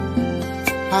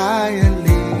high and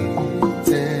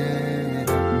lifted,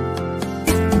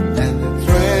 and the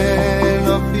train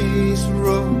of his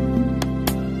robe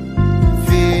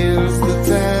fills the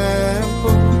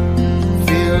temple.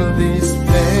 Fill this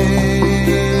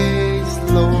place,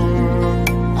 Lord,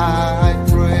 I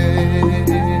pray.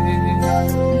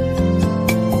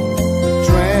 The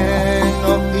train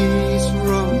of his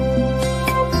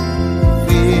robe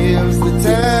fills the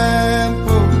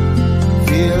temple.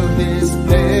 Fill this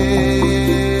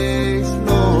place,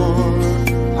 Lord,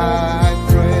 I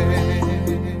pray.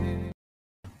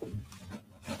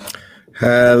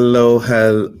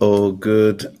 Hello,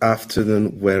 good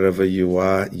afternoon, wherever you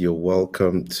are. You're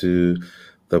welcome to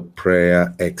the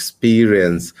prayer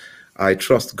experience. I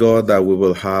trust God that we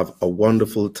will have a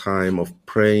wonderful time of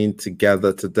praying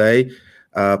together today.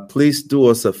 Please do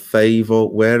us a favor,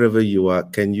 wherever you are,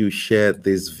 can you share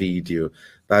this video?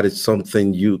 That is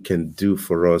something you can do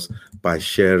for us by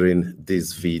sharing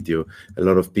this video. A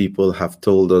lot of people have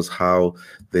told us how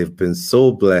they've been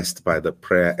so blessed by the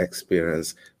prayer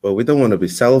experience, but we don't want to be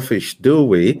selfish, do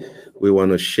we? We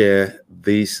want to share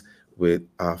this with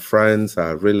our friends,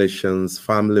 our relations,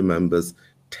 family members.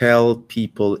 Tell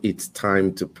people it's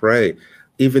time to pray.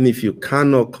 Even if you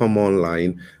cannot come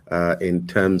online in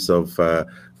terms of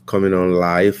coming on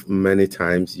live, many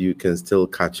times you can still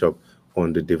catch up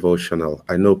on the devotional.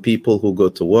 I know people who go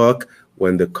to work,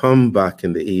 when they come back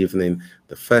in the evening,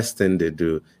 the first thing they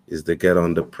do is they get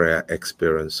on the prayer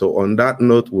experience. So on that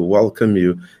note, we welcome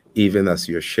you, even as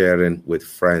you're sharing with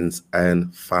friends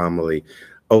and family.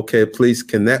 Okay, please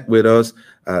connect with us.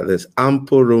 There's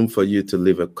ample room for you to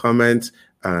leave a comment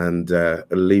and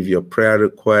leave your prayer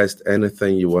request,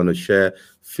 anything you want to share.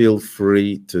 Feel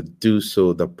free to do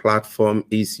so. The platform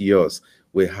is yours.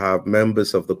 We have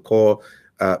members of the core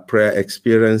prayer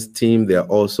experience team. They're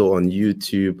also on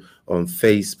YouTube, on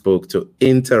Facebook to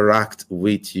interact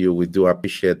with you. We do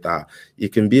appreciate that. You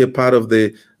can be a part of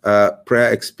the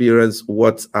prayer experience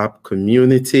WhatsApp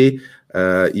community.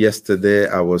 Yesterday,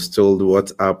 I was told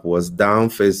WhatsApp was down,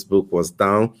 Facebook was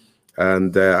down.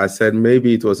 And I said,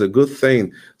 maybe it was a good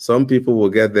thing. Some people will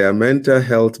get their mental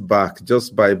health back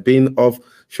just by being off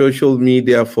social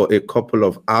media for a couple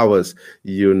of hours.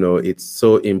 You know, it's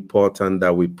so important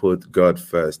that we put God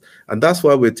first. And that's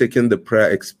why we're taking the prayer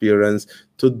experience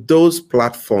to those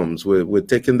platforms. We're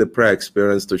taking the prayer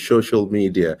experience to social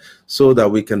media so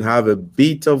that we can have a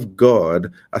bit of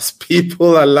God as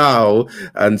people allow.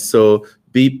 And so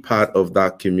be part of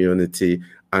that community.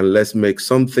 And let's make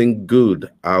something good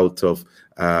out of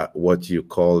what you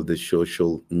call the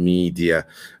social media.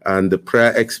 And the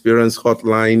prayer experience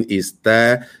hotline is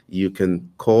there. You can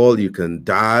call, you can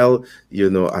dial, you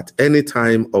know, at any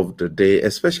time of the day,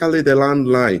 especially the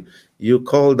landline. You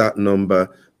call that number,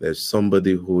 there's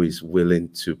somebody who is willing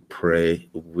to pray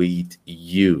with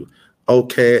you.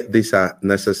 Okay, these are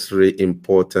necessary,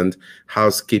 important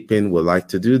housekeeping. We like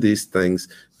to do these things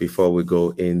before we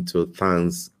go into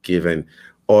Thanksgiving.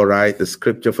 All right, the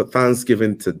scripture for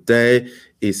Thanksgiving today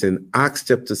is in Acts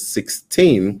chapter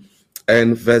 16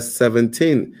 and verse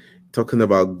 17, talking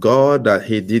about God, that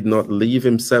he did not leave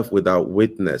himself without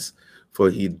witness, for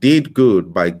he did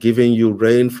good by giving you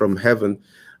rain from heaven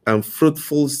and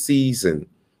fruitful season.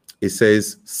 It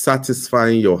says,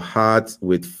 satisfying your hearts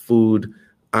with food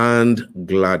and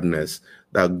gladness.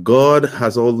 That God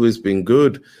has always been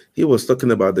good. He was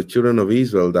talking about the children of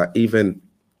Israel, that even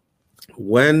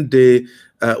when they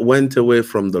went away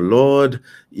from the Lord,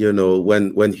 you know,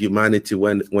 when humanity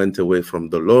went away from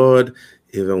the Lord,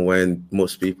 even when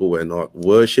most people were not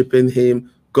worshiping him,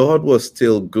 God was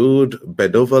still good,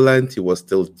 benevolent, he was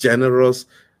still generous.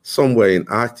 Somewhere in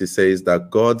Acts, it says that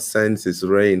God sends his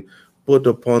rain both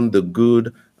upon the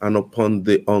good and upon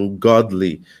the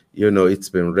ungodly. You know, it's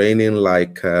been raining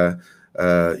like,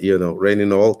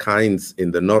 raining all kinds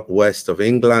in the northwest of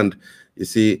England. You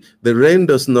see, the rain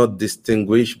does not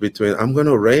distinguish between, I'm going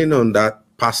to rain on that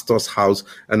pastor's house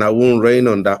and I won't rain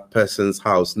on that person's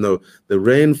house. No, the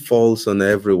rain falls on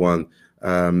everyone,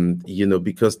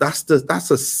 because that's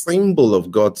a symbol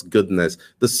of God's goodness.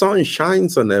 The sun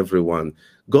shines on everyone.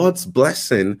 God's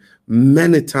blessing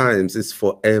many times is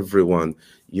for everyone.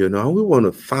 You know, we want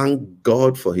to thank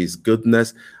God for his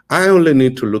goodness. I only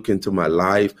need to look into my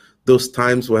life. Those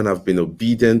times when I've been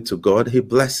obedient to God, he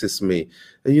blesses me.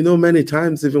 And many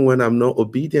times, even when I'm not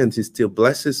obedient, He still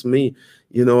blesses me.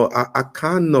 I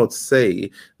cannot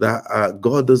say that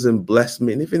God doesn't bless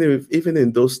me. And even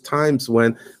in those times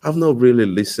when I've not really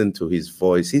listened to His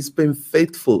voice, He's been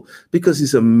faithful because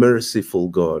He's a merciful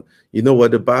God. You know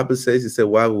what the Bible says? It said,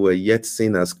 while we were yet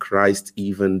sinners, Christ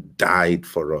even died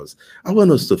for us. I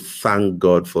want us to thank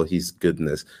God for His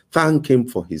goodness. Thank Him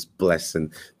for His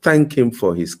blessing. Thank Him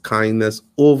for His kindness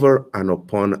over and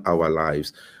upon our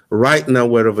lives. Right now,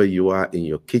 wherever you are, in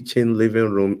your kitchen, living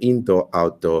room, indoor,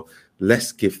 outdoor,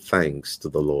 let's give thanks to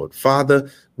the Lord. Father,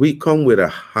 we come with a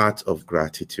heart of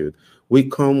gratitude. We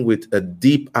come with a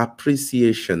deep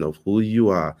appreciation of who You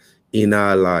are in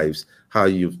our lives, how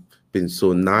You've been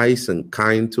so nice and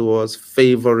kind to us,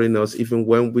 favoring us even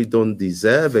when we don't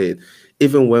deserve it,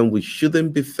 even when we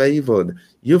shouldn't be favored.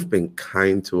 You've been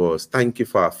kind to us. Thank You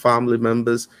for our family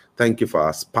members. Thank You for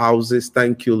our spouses.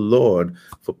 Thank You, Lord,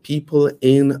 for people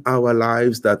in our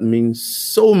lives that mean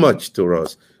so much to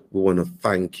us. We want to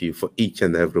thank You for each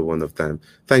and every one of them.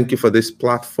 Thank You for this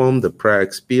platform, the prayer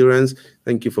experience.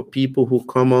 Thank You for people who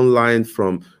come online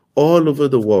from all over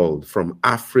the world, from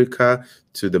Africa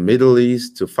to the Middle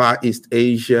East to Far East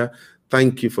Asia.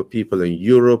 Thank You for people in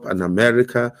Europe and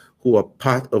America who are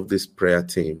part of this prayer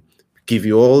team. Give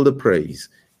You all the praise.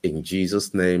 In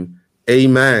Jesus' name,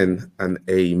 amen and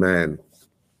amen.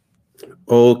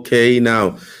 Okay,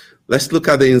 now let's look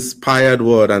at the inspired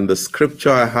word, and the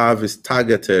scripture I have is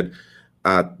targeted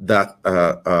at that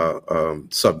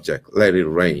subject. Let it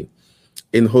rain.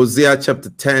 In Hosea chapter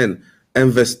 10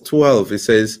 and verse 12, it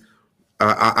says,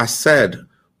 I said,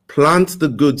 plant the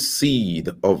good seed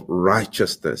of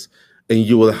righteousness, and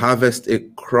you will harvest a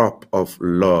crop of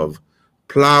love.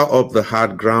 Plow up the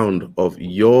hard ground of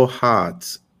your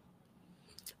heart.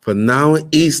 For now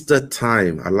is the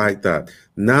time, I like that.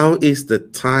 Now is the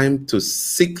time to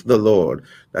seek the Lord,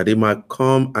 that He might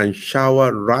come and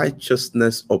shower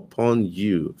righteousness upon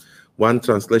you. One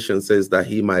translation says that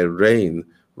He might rain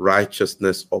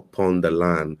righteousness upon the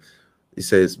land. It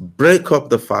says, break up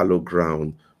the fallow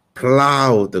ground,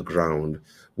 plow the ground.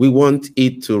 We want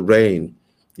it to rain.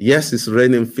 Yes, it's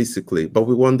raining physically, but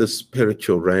we want the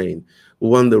spiritual rain. We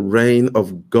want the rain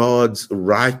of God's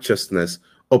righteousness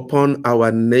upon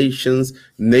our nations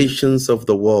of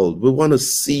the world. We want to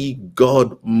see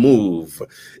God move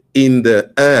in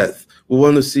the earth. We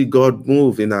want to see God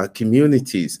move in our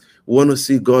communities. We want to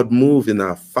see God move in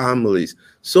our families.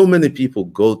 So many people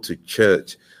go to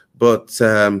church, but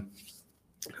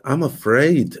I'm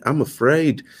afraid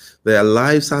their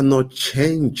lives are not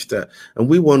changed. And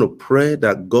we want to pray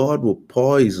that God will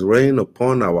pour His rain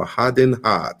upon our hardened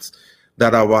hearts,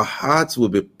 that our hearts will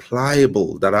be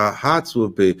pliable, that our hearts will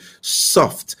be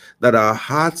soft, that our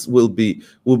hearts will be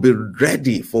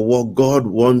ready for what God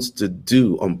wants to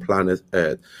do on planet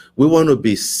Earth. We want to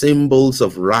be symbols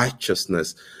of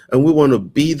righteousness, and we want to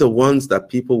be the ones that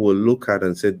people will look at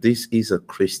and say, this is a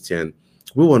Christian.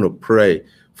 We want to pray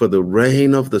for the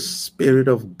rain of the Spirit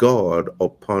of God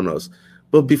upon us.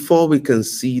 But before we can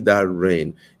see that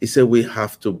rain, He said we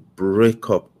have to break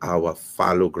up our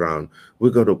fallow ground.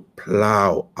 We've got to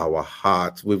plow our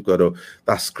hearts.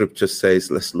 That scripture says,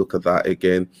 let's look at that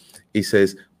again. It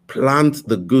says, plant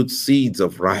the good seeds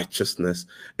of righteousness,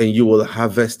 and you will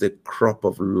harvest a crop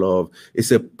of love. It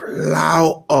said,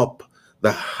 plow up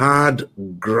the hard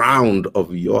ground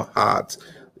of your heart.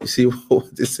 You see what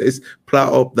it says?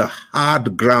 Plow up the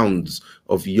hard grounds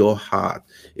of your heart.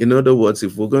 In other words,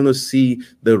 if we're going to see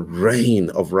the rain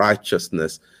of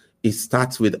righteousness, it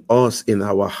starts with us in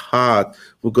our heart.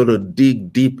 We're going to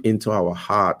dig deep into our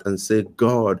heart and say,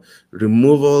 God,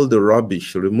 remove all the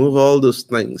rubbish, remove all those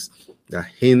things that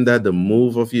hinder the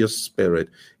move of your Spirit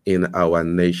in our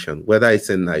nation, whether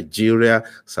it's in Nigeria,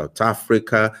 South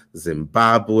Africa,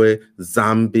 Zimbabwe,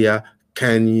 Zambia,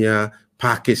 Kenya,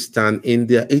 Pakistan,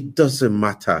 India, it doesn't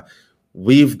matter.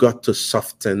 We've got to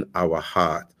soften our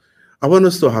heart. I want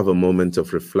us to have a moment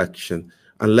of reflection,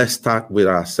 and let's start with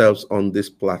ourselves on this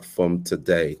platform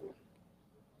today.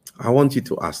 I want you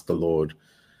to ask the Lord,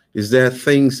 is there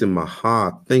things in my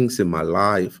heart, things in my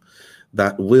life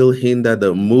that will hinder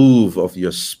the move of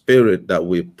your Spirit that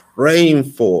we're praying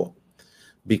for?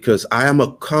 Because I am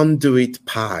a conduit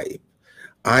pipe.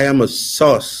 I am a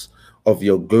source of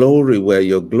your glory, where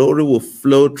your glory will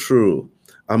flow through.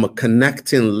 I'm a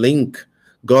connecting link.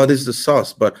 God is the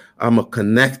source, but I'm a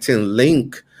connecting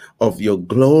link of your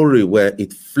glory, where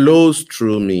it flows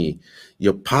through me.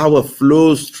 Your power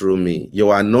flows through me.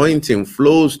 Your anointing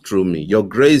flows through me. Your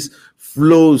grace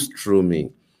flows through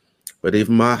me. But if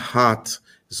my heart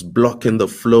is blocking the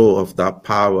flow of that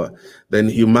power, then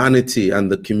humanity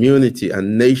and the community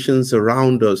and nations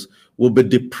around us will be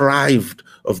deprived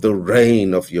of the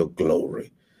reign of your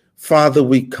glory. Father,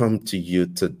 we come to you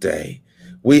today.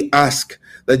 We ask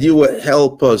that you will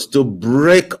help us to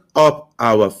break up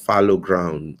our fallow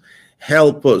ground.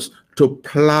 Help us to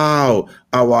plow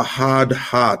our hard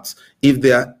hearts. If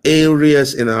there are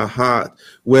areas in our heart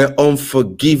where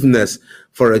unforgiveness,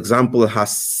 for example,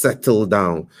 has settled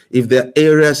down, if there are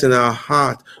areas in our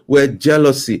heart where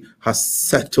jealousy has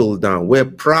settled down, where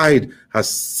pride has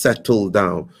settled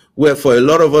down, where for a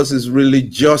lot of us is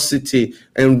religiosity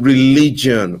and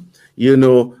religion,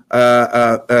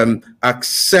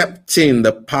 accepting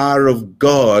the power of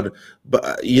God,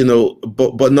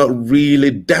 but not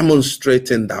really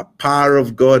demonstrating that power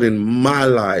of God in my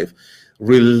life.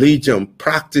 Religion,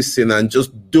 practicing and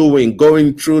just doing,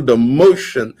 going through the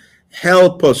motion.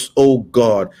 Help us, oh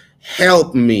God.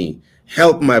 Help me.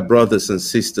 Help my brothers and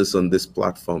sisters on this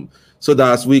platform, so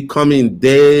that as we come in,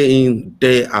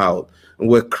 day out, and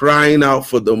we're crying out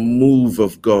for the move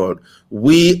of God,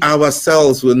 we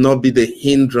ourselves will not be the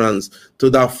hindrance to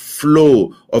that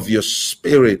flow of your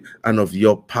spirit and of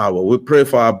your power. We pray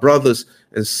for our brothers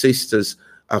and sisters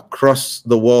across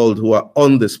the world who are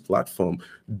on this platform.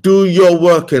 Do your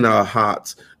work in our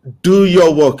hearts. Do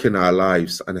your work in our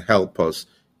lives and help us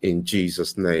in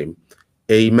Jesus' name.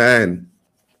 Amen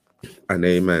and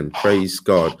amen. Praise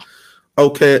God.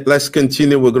 Okay, let's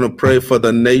continue. We're going to pray for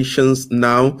the nations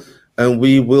now, and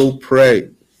we will pray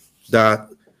that,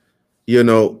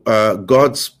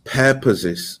 God's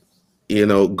purposes,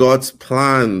 God's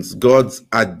plans, God's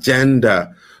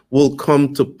agenda will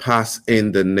come to pass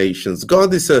in the nations.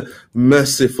 God is a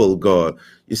merciful God.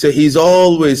 You see, he's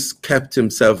always kept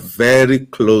himself very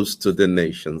close to the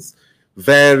nations,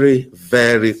 very,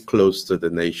 very close to the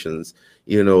nations,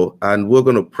 and we're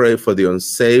going to pray for the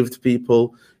unsaved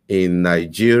people in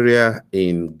Nigeria,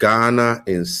 in Ghana,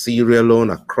 in Sierra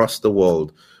Leone, across the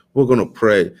world. We're going to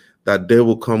pray that they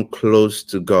will come close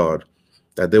to God,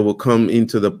 that they will come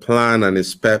into the plan and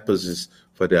his purposes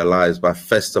for their lives by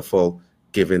first of all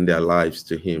giving their lives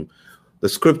to him. The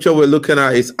scripture we're looking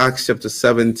at is Acts chapter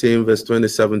 17, verse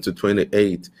 27 to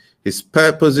 28. His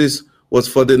purposes was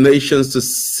for the nations to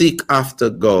seek after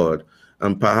God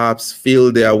and perhaps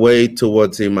feel their way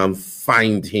towards him and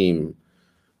find him.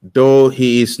 Though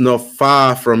he is not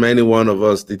far from any one of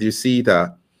us. Did you see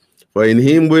that? For in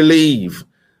him we live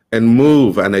and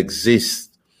move and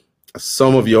exist. As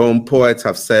some of your own poets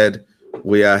have said,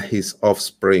 we are his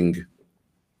offspring.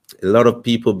 A lot of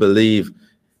people believe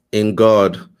in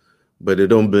God, but they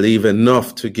don't believe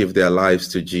enough to give their lives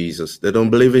to Jesus. They don't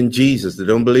believe in Jesus. They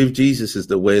don't believe Jesus is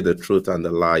the way, the truth, and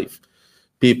the life.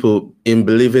 People, in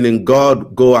believing in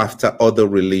God, go after other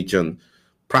religion,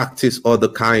 practice other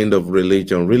kind of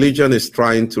religion. Religion is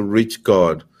trying to reach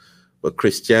God, but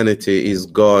Christianity is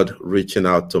God reaching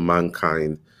out to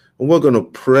mankind. And we're going to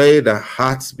pray that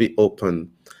hearts be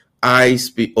open, eyes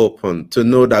be open, to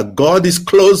know that God is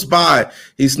close by.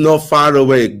 He's not far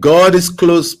away. God is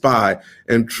close by.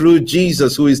 And through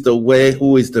Jesus, who is the way,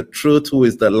 who is the truth, who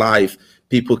is the life,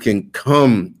 people can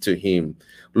come to him.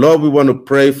 Lord, we want to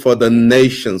pray for the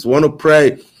nations. We want to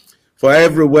pray for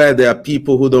everywhere there are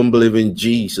people who don't believe in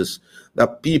Jesus,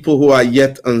 that people who are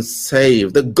yet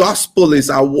unsaved. The gospel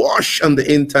is awash on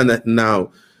the internet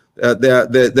now.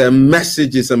 There are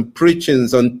messages and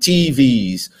preachings on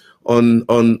TVs,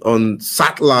 on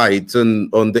satellites,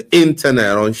 and on the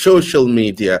internet, on social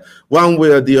media. One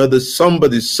way or the other,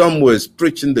 somebody somewhere is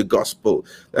preaching the gospel.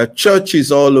 There are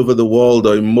churches all over the world,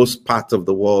 or in most parts of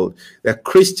the world. There are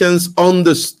Christians on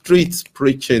the streets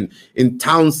preaching, in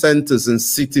town centers and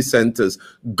city centers.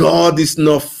 God is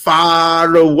not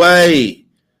far away,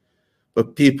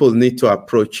 but people need to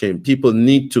approach him. People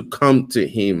need to come to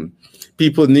him.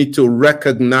 People need to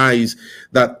recognize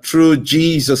that through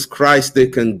Jesus Christ, they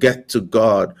can get to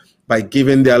God by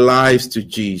giving their lives to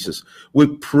Jesus. We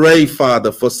pray,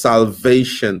 Father, for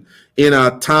salvation in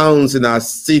our towns, in our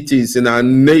cities, in our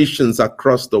nations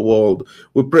across the world.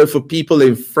 We pray for people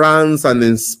in France and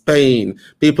in Spain,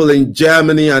 people in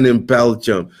Germany and in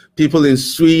Belgium, people in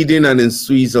Sweden and in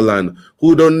Switzerland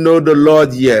who don't know the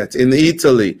Lord yet, in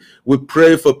Italy. We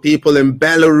pray for people in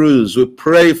Belarus. We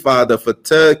pray, Father, for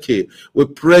Turkey. We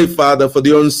pray, Father, for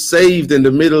the unsaved in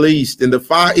the Middle East, in the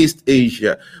Far East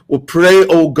Asia. We pray,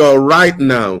 oh God, right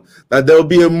now that there will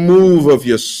be a move of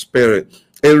your Spirit,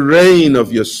 a reign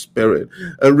of your Spirit,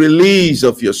 a release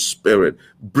of your Spirit,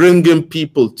 bringing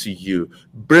people to you,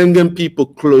 bringing people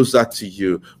closer to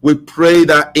you. We pray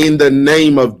that in the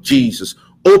name of Jesus,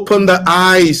 open the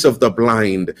eyes of the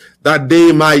blind, that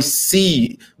they might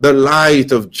see the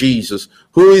light of Jesus,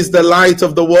 who is the light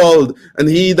of the world, and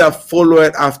he that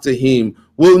followeth after him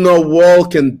will not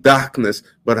walk in darkness,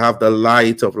 but have the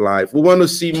light of life. We want to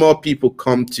see more people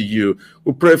come to you.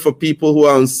 We pray for people who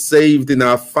are unsaved in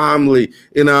our family,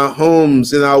 in our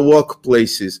homes, in our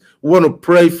workplaces. We want to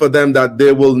pray for them that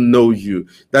they will know you,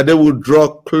 that they will draw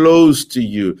close to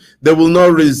you. They will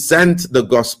not resent the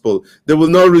gospel. They will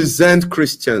not resent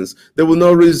Christians. They will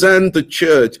not resent the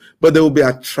church, but they will be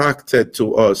attracted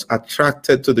to us,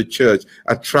 attracted to the church,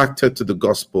 attracted to the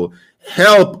gospel.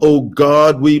 Help, oh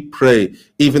God, we pray,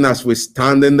 even as we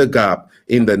stand in the gap,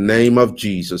 in the name of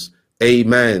Jesus.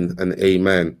 Amen and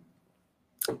amen.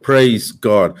 Praise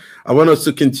God. I want us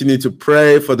to continue to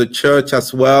pray for the church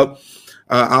as well.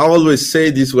 I always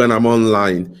say this when I'm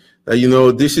online, that, you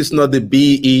know, this is not the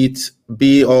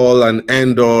be all and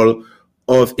end all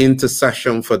of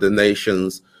intercession for the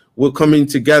nations. We're coming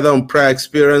together on Prayer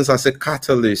Experience as a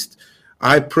catalyst.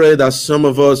 I pray that some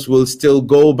of us will still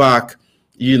go back,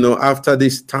 you know, after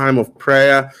this time of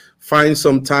prayer, find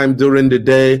some time during the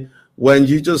day when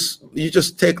you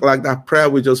just take like that prayer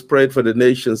we just prayed for the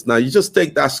nations. Now you just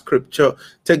take that scripture,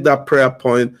 take that prayer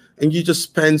point, and you just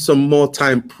spend some more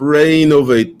time praying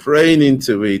over it, praying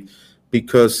into it,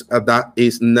 because that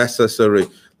is necessary.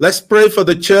 Let's pray for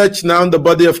the church now, the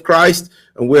body of Christ,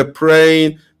 and we're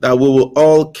praying that we will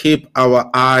all keep our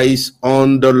eyes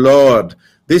on the Lord.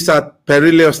 These are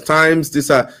perilous times. These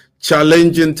are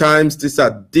challenging times. These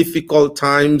are difficult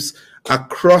times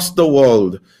across the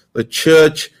world. The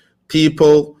church,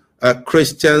 people,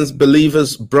 Christians,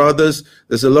 believers, brothers,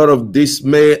 there's a lot of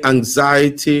dismay,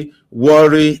 anxiety,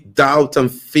 worry, doubt, and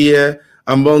fear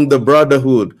among the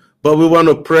brotherhood. But we want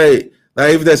to pray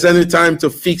that if there's any time to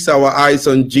fix our eyes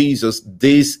on Jesus,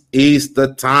 this is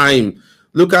the time.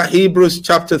 Look at Hebrews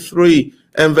chapter 3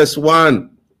 and verse 1.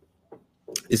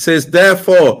 It says,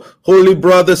 therefore, holy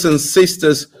brothers and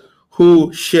sisters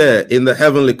who share in the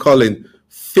heavenly calling,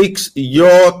 fix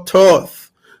your thought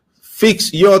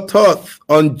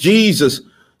on Jesus.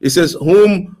 It says,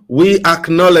 whom we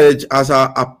acknowledge as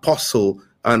our apostle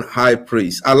and high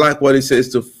priest. I like what it says,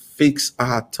 to fix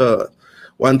our thought.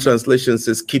 One translation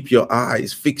says, keep your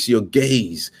eyes, fix your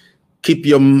gaze, keep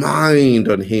your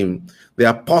mind on him, the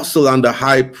apostle and the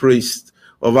high priest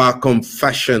of our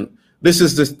confession. This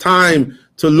is the time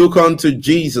to look unto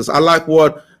Jesus. I like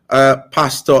what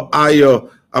Pastor Ayo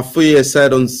Afuye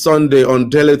said on Sunday on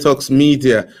Daily Talks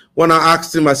Media. When I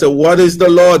asked him, I said, what is the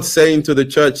Lord saying to the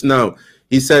church now?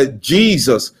 He said,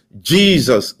 Jesus,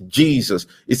 Jesus, Jesus.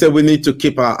 He said, we need to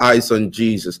keep our eyes on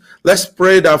Jesus. Let's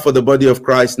pray that for the body of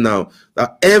Christ now,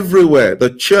 that everywhere,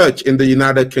 the church in the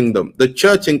United Kingdom, the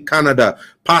church in Canada,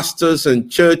 pastors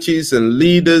and churches and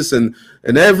leaders and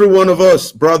every one of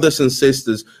us, brothers and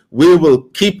sisters, we will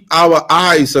keep our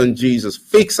eyes on Jesus,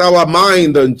 fix our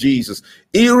mind on Jesus,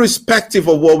 irrespective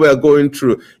of what we're going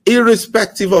through,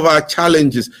 irrespective of our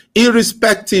challenges,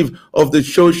 irrespective of the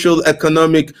social,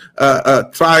 economic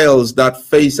trials that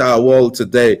face our world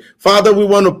today. Father, we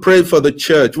want to pray for the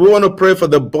church. We want to pray for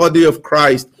the body of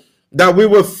Christ, that we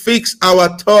will fix our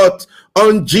thought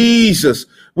on Jesus.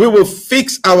 We will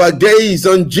fix our gaze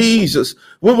on Jesus.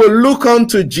 We will look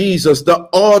unto Jesus, the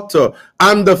author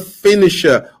and the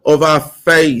finisher of our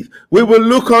faith. We will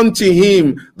look unto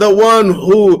him, the one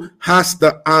who has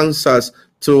the answers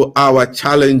to our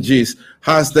challenges,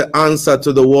 has the answer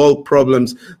to the world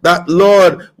problems. That,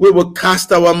 Lord, we will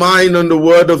cast our mind on the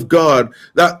word of God.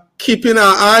 That keeping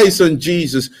our eyes on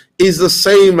Jesus is the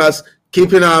same as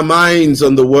keeping our minds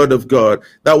on the word of God,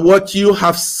 that what you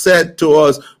have said to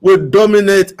us will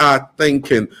dominate our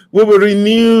thinking. We will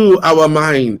renew our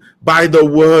mind by the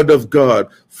word of God.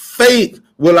 Faith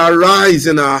will arise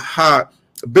in our heart.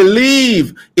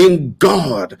 Believe in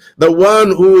God, the one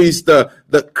who is the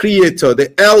creator,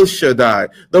 the El Shaddai,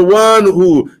 the one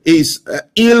who is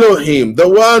Elohim, the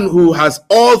one who has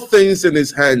all things in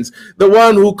his hands, the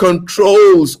one who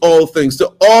controls all things,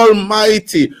 the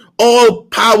Almighty,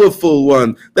 all-powerful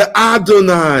one, the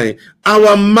Adonai,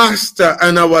 our Master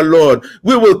and our Lord.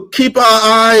 We will keep our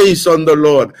eyes on the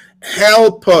Lord.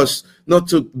 Help us not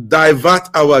to divert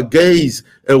our gaze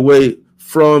away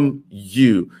from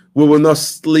you. We will not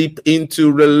slip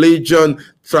into religion,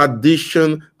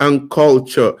 tradition, and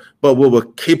culture, but we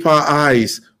will keep our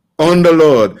eyes on the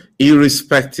Lord,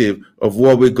 irrespective of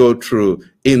what we go through,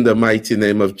 in the mighty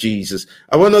name of Jesus.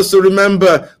 I want us to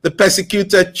remember the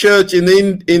persecuted church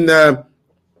in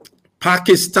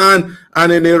Pakistan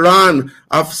and in Iran.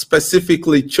 I've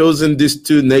specifically chosen these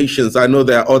two nations. I know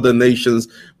there are other nations,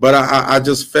 but I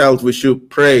just felt we should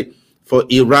pray for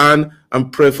Iran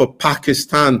and pray for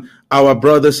Pakistan our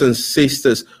brothers and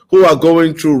sisters who are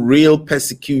going through real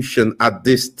persecution at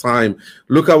this time.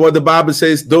 Look at what the Bible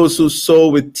says. Those who sow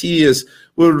with tears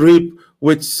will reap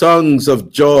with songs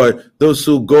of joy. Those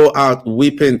who go out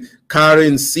weeping,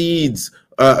 carrying seeds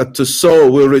to sow,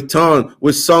 will return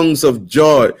with songs of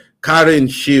joy, carrying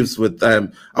sheaves with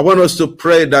them. I want us to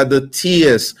pray that the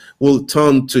tears will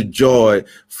turn to joy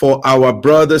for our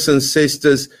brothers and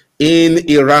sisters in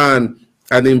Iran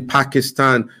and in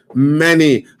Pakistan.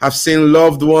 Many have seen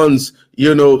loved ones,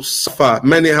 suffer.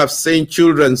 Many have seen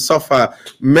children suffer.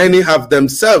 Many have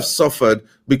themselves suffered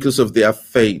because of their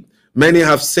faith. Many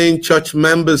have seen church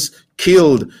members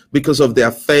killed because of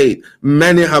their faith.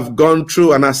 Many have gone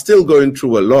through and are still going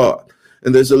through a lot.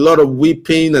 And there's a lot of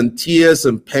weeping and tears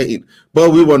and pain.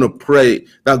 But we want to pray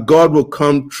that God will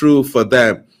come through for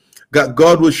them.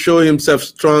 God will show himself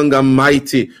strong and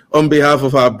mighty on behalf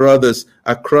of our brothers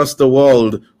across the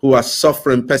world who are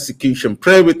suffering persecution.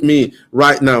 Pray with me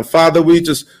right now. Father, we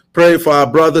just pray for our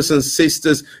brothers and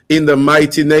sisters in the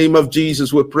mighty name of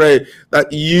Jesus. We pray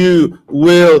that you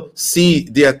will see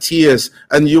their tears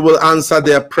and you will answer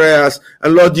their prayers.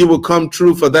 And Lord, you will come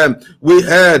true for them. We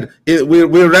read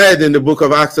in the book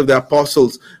of Acts of the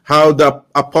Apostles how the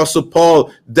Apostle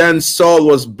Paul, then Saul,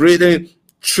 was breathing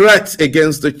threats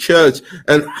against the church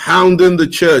and hounding the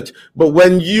church. But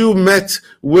when you met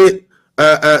with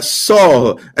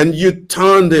Saul and you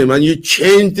turned him and you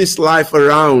changed his life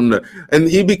around and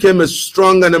he became a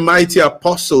strong and a mighty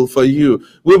apostle for you,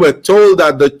 we were told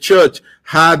that the church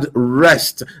had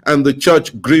rest and the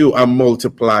church grew and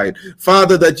multiplied.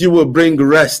 Father, that you will bring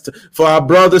rest for our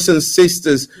brothers and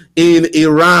sisters in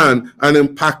Iran and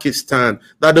in Pakistan,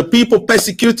 that the people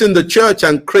persecuting the church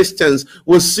and Christians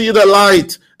will see the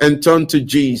light and turn to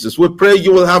Jesus. We pray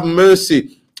you will have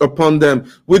mercy upon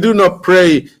them. We do not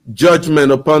pray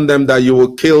judgment upon them, that you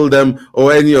will kill them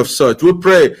or any of such. We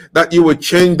pray that you will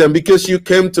change them because you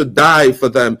came to die for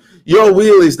them. Your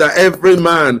will is that every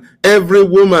man, every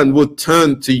woman will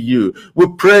turn to you. We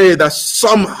pray that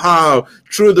somehow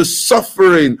through the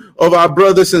suffering of our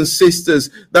brothers and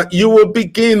sisters, that you will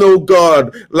begin, oh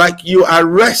God, like you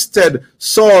arrested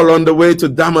Saul on the way to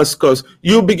Damascus.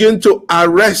 You begin to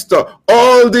arrest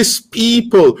all these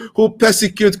people who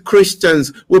persecute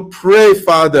Christians. We pray,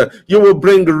 Father, you will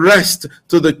bring rest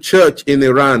to the church in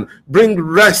Iran. Bring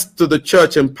rest to the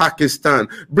church in Pakistan.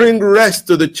 Bring rest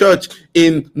to the church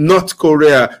in North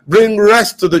Korea. Bring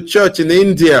rest to the church in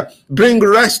India. Bring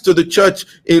rest to the church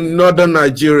in northern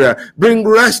Nigeria. Bring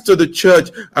rest to the church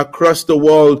across the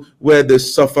world where they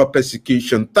suffer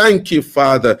persecution. Thank you,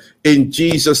 Father. In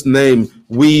Jesus' name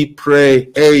we pray.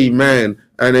 Amen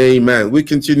and amen. We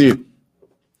continue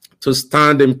to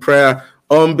stand in prayer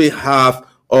on behalf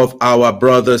of our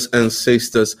brothers and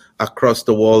sisters across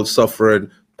the world suffering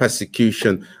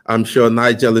persecution. I'm sure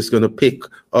Nigel is going to pick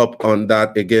up on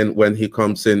that again when he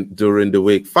comes in during the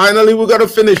week. Finally, we're going to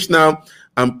finish now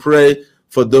and pray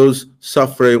for those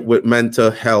suffering with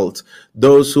mental health,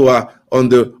 those who are on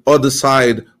the other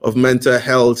side of mental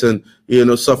health and,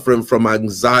 suffering from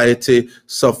anxiety,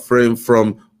 suffering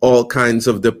from all kinds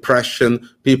of depression,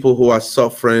 people who are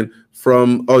suffering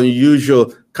from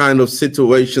unusual kind of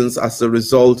situations as a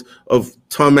result of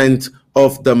torment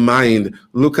of the mind.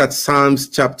 Look at Psalms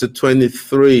chapter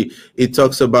 23. It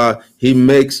talks about, he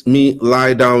makes me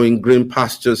lie down in green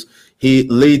pastures. He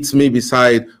leads me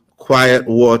beside quiet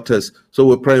waters. So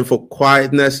we're praying for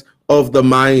quietness of the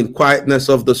mind, quietness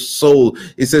of the soul.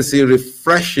 It says he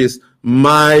refreshes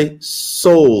my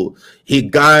soul. He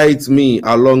guides me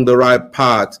along the right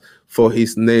path for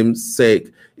his name's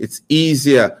sake. It's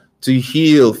easier to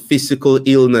heal physical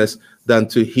illness than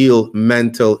to heal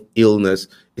mental illness.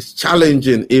 It's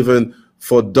challenging even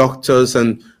for doctors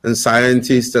and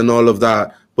scientists and all of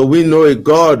that. But we know a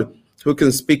God who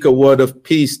can speak a word of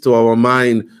peace to our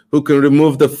mind, who can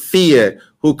remove the fear,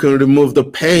 who can remove the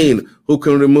pain, who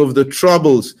can remove the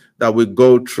troubles that we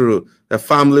go through. The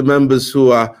family members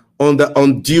who are under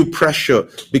undue pressure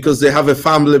because they have a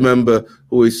family member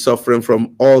who is suffering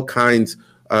from all kinds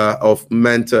of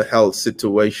mental health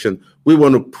situation. We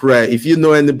want to pray. If you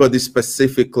know anybody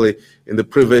specifically in the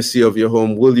privacy of your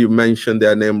home, will you mention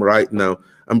their name right now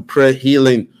and pray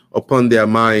healing upon their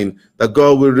mind, that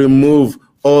God will remove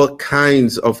all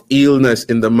kinds of illness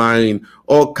in the mind,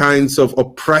 all kinds of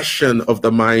oppression of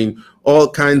the mind, all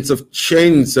kinds of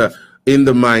chains in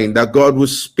the mind, that God will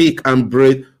speak and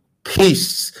breathe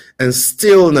peace and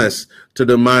stillness to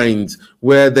the mind.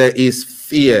 Where there is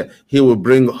fear, he will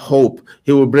bring hope.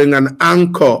 He will bring an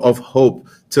anchor of hope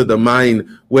to the mind.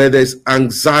 Where there's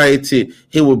anxiety,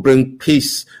 he will bring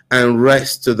peace and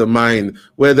rest to the mind.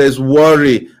 Where there's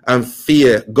worry and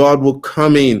fear, God will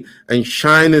come in and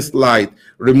shine his light,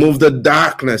 remove the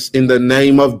darkness in the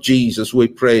name of Jesus, we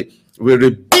pray. We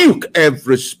rebuke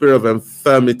every spirit of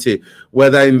infirmity,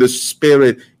 whether in the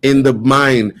spirit, in the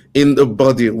mind, in the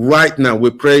body. Right now, we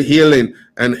pray healing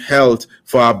and health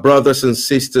for our brothers and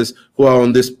sisters who are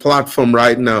on this platform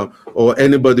right now, or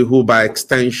anybody who by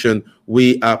extension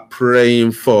we are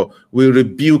praying for. We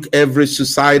rebuke every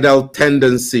suicidal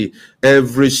tendency,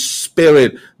 every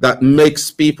spirit that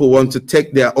makes people want to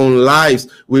take their own lives.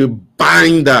 We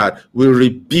bind that. We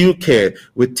rebuke it.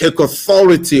 We take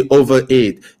authority over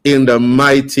it in the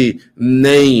mighty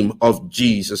name of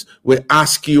Jesus. We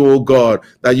ask you, oh God,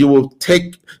 that you will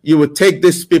take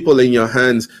these people in your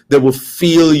hands. They will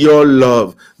feel your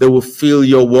love. They will feel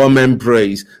your warm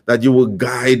embrace, that you will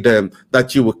guide them,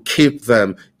 that you will keep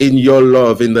them in your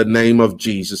love in the name of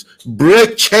Jesus.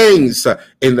 Break chains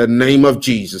in the name of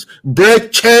Jesus.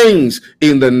 Break chains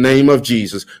in the name of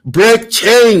Jesus. Break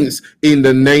chains in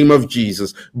the name of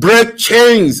Jesus. Break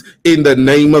chains in the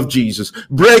name of Jesus.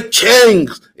 Break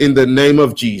chains in the name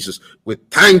of Jesus. We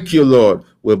thank you, Lord.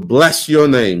 We bless your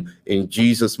name in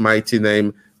Jesus' mighty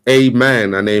name.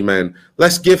 Amen and amen.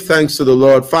 Let's give thanks to the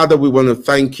Lord. Father, we want to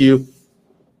thank you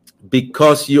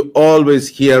because you always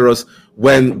hear us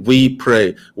when we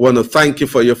pray. We want to thank you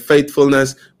for your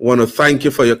faithfulness. We want to thank you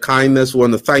for your kindness. We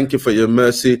want to thank you for your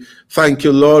mercy. Thank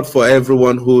you, Lord, for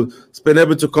everyone who's been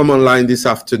able to come online this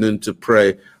afternoon to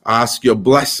pray. I ask your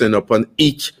blessing upon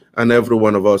each and every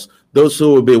one of us. Those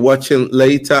who will be watching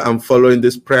later and following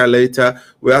this prayer later,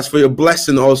 we ask for your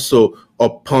blessing also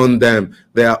upon them.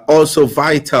 They are also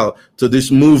vital to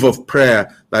this move of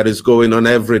prayer that is going on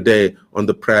every day on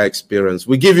the prayer experience.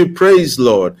 We give you praise,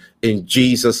 Lord, in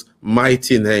Jesus'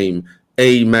 mighty name.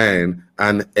 Amen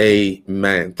and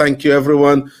amen. Thank you,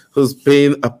 everyone who's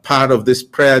been a part of this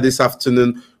prayer this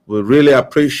afternoon. We really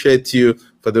appreciate you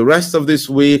for the rest of this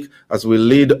week as we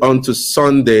lead on to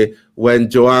Sunday,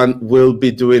 when Joanne will be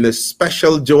doing a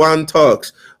special Joanne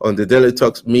Talks on the Daily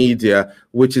Talks Media,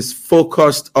 which is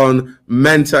focused on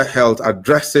mental health,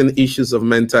 addressing issues of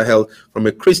mental health from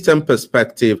a Christian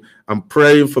perspective, and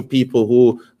praying for people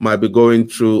who might be going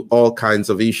through all kinds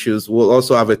of issues. We'll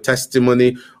also have a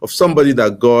testimony of somebody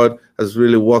that God has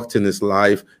really worked in his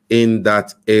life in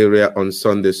that area on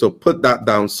Sunday. So put that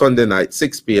down, Sunday night,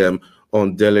 6 p.m.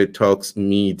 on Daily Talks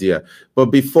Media. But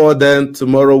before then,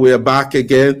 tomorrow we are back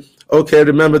again. Okay,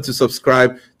 remember to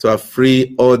subscribe to our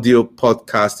free audio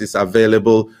podcast. It's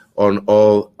available on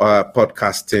all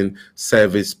podcasting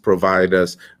service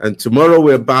providers. And tomorrow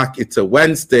we're back. It's a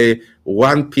Wednesday,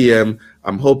 1 p.m.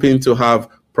 I'm hoping to have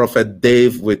Prophet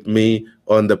Dave with me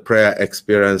on the prayer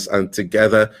experience, and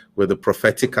together with the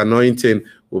prophetic anointing,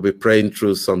 we'll be praying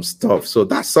through some stuff. So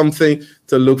that's something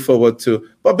to look forward to.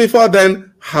 But before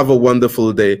then, have a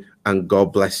wonderful day and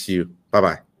God bless you.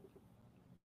 Bye-bye.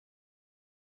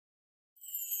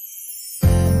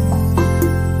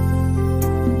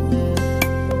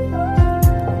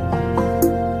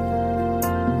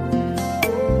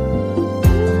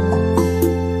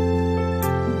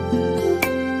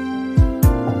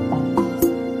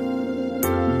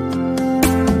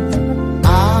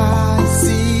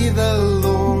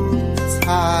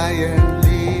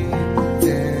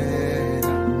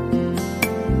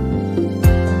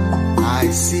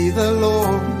 The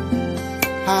Lord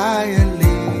high and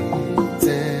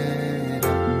lifted,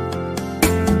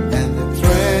 and the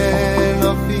train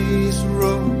of his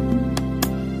robe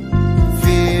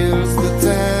fills the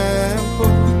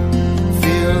temple.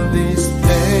 Fill this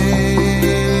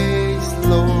place,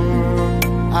 Lord,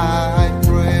 I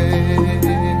pray.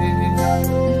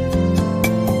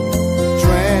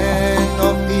 Train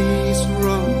of his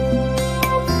robe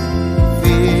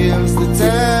fills the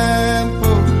temple.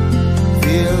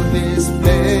 This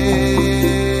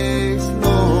place,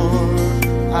 Lord,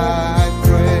 I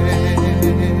pray.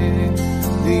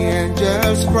 The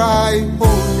angels cry,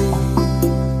 holy,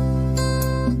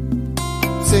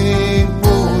 sing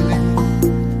holy.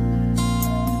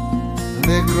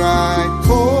 They cry,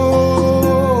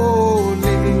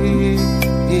 holy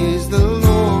is the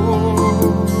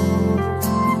Lord.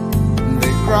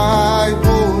 They cry,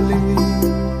 holy.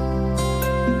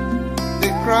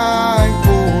 They cry,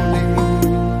 holy.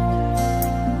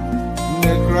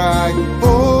 Cry,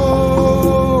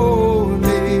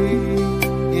 holy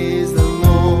is the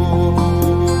Lord.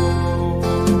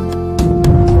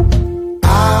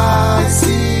 I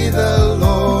see the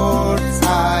Lord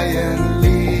high and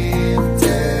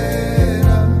lifted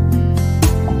up.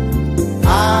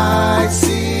 I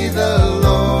see the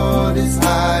Lord is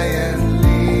high and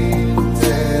lifted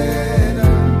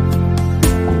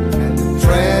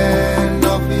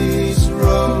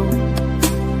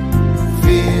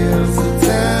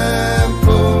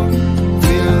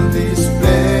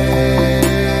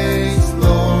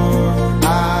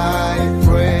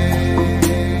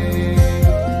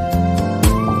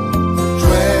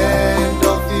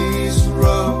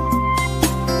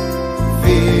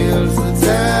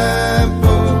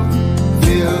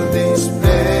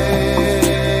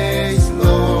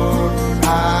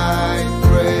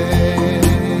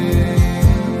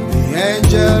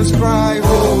angels cry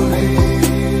holy,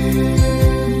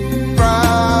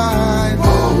 cry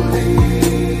holy.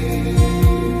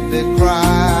 They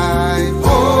cry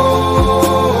holy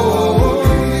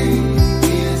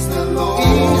is the Lord.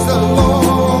 Is the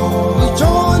Lord. We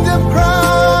join them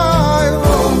cry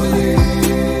holy.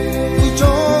 We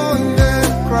join them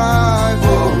cry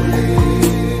holy.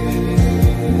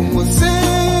 We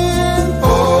sing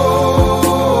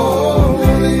holy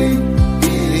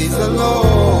is the Lord.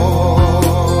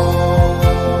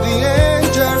 The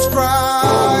angels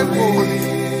cry holy.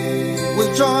 We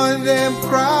join them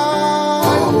cry.